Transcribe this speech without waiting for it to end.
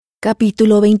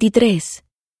Capítulo 23.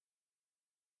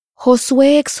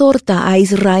 Josué exhorta a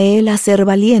Israel a ser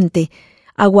valiente,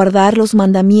 a guardar los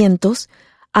mandamientos,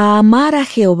 a amar a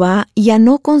Jehová y a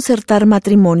no concertar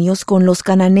matrimonios con los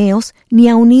cananeos ni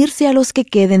a unirse a los que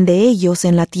queden de ellos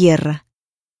en la tierra.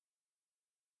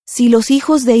 Si los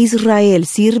hijos de Israel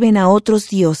sirven a otros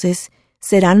dioses,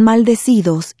 serán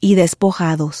maldecidos y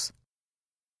despojados.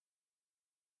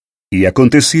 Y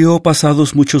aconteció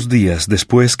pasados muchos días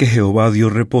después que Jehová dio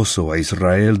reposo a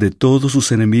Israel de todos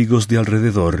sus enemigos de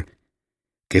alrededor,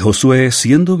 que Josué,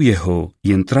 siendo viejo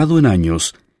y entrado en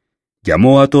años,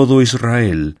 llamó a todo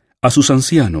Israel, a sus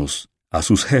ancianos, a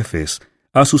sus jefes,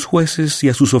 a sus jueces y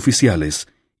a sus oficiales,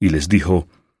 y les dijo: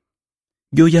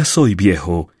 Yo ya soy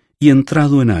viejo y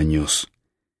entrado en años,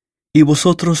 y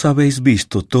vosotros habéis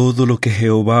visto todo lo que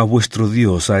Jehová vuestro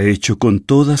Dios ha hecho con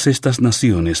todas estas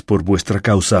naciones por vuestra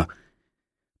causa,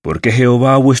 porque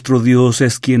Jehová vuestro Dios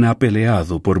es quien ha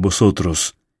peleado por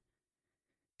vosotros.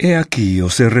 He aquí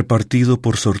os he repartido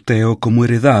por sorteo como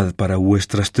heredad para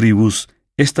vuestras tribus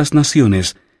estas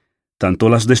naciones, tanto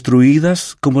las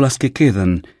destruidas como las que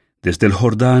quedan, desde el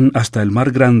Jordán hasta el mar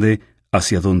grande,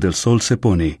 hacia donde el sol se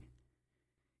pone.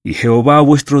 Y Jehová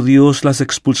vuestro Dios las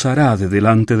expulsará de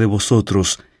delante de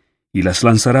vosotros, y las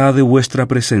lanzará de vuestra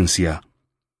presencia.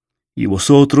 Y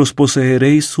vosotros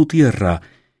poseeréis su tierra,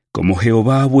 como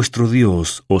Jehová vuestro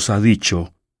Dios os ha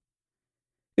dicho.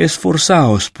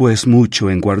 Esforzaos pues mucho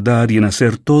en guardar y en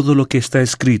hacer todo lo que está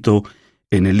escrito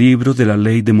en el libro de la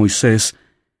ley de Moisés,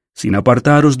 sin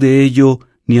apartaros de ello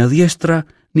ni a diestra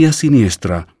ni a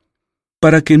siniestra,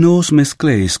 para que no os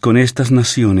mezcléis con estas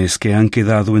naciones que han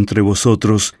quedado entre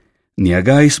vosotros, ni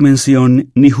hagáis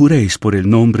mención ni juréis por el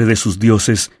nombre de sus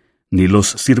dioses, ni los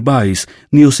sirváis,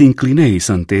 ni os inclinéis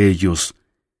ante ellos.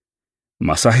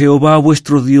 Mas a Jehová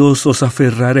vuestro Dios os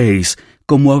aferraréis,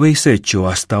 como habéis hecho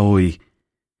hasta hoy.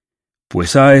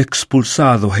 Pues ha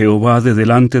expulsado Jehová de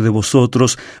delante de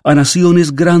vosotros a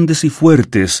naciones grandes y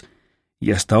fuertes,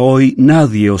 y hasta hoy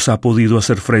nadie os ha podido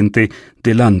hacer frente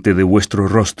delante de vuestro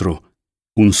rostro.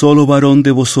 Un solo varón de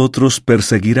vosotros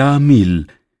perseguirá a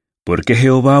 1000, porque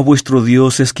Jehová vuestro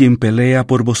Dios es quien pelea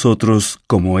por vosotros,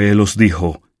 como él os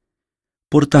dijo.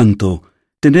 Por tanto,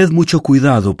 tened mucho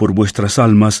cuidado por vuestras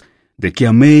almas, de que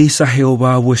améis a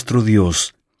Jehová vuestro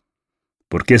Dios.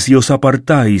 Porque si os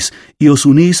apartáis y os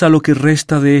unís a lo que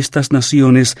resta de estas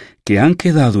naciones que han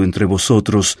quedado entre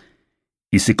vosotros,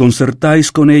 y si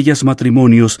concertáis con ellas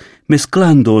matrimonios,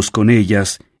 mezclándoos con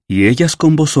ellas, y ellas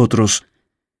con vosotros,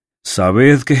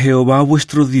 sabed que Jehová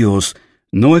vuestro Dios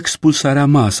no expulsará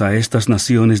más a estas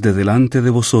naciones de delante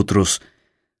de vosotros,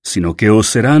 sino que os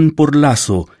serán por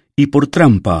lazo, y por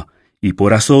trampa, y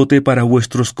por azote para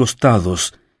vuestros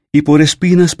costados, y por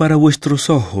espinas para vuestros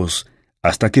ojos,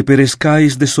 hasta que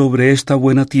perezcáis de sobre esta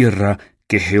buena tierra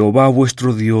que Jehová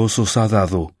vuestro Dios os ha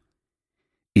dado.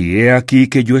 Y he aquí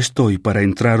que yo estoy para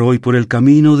entrar hoy por el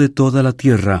camino de toda la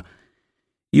tierra,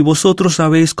 y vosotros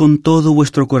sabéis con todo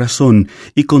vuestro corazón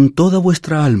y con toda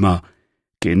vuestra alma,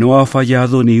 que no ha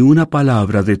fallado ni una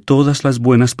palabra de todas las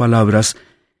buenas palabras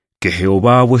que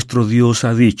Jehová vuestro Dios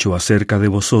ha dicho acerca de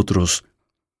vosotros.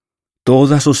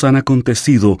 Todas os han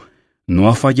acontecido, no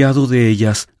ha fallado de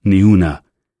ellas ni una.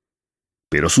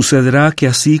 Pero sucederá que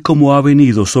así como ha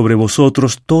venido sobre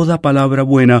vosotros toda palabra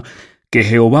buena que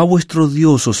Jehová vuestro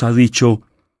Dios os ha dicho,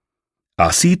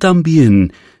 así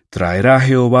también traerá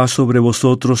Jehová sobre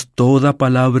vosotros toda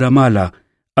palabra mala,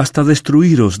 hasta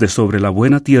destruiros de sobre la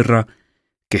buena tierra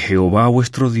que Jehová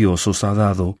vuestro Dios os ha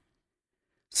dado.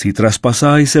 Si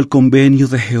traspasáis el convenio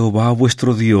de Jehová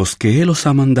vuestro Dios que él os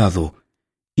ha mandado,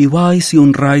 y vais y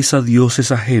honráis a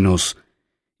dioses ajenos,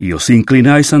 y os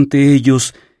inclináis ante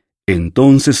ellos,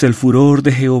 entonces el furor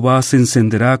de Jehová se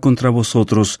encenderá contra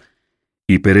vosotros,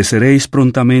 y pereceréis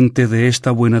prontamente de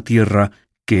esta buena tierra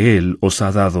que él os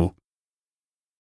ha dado.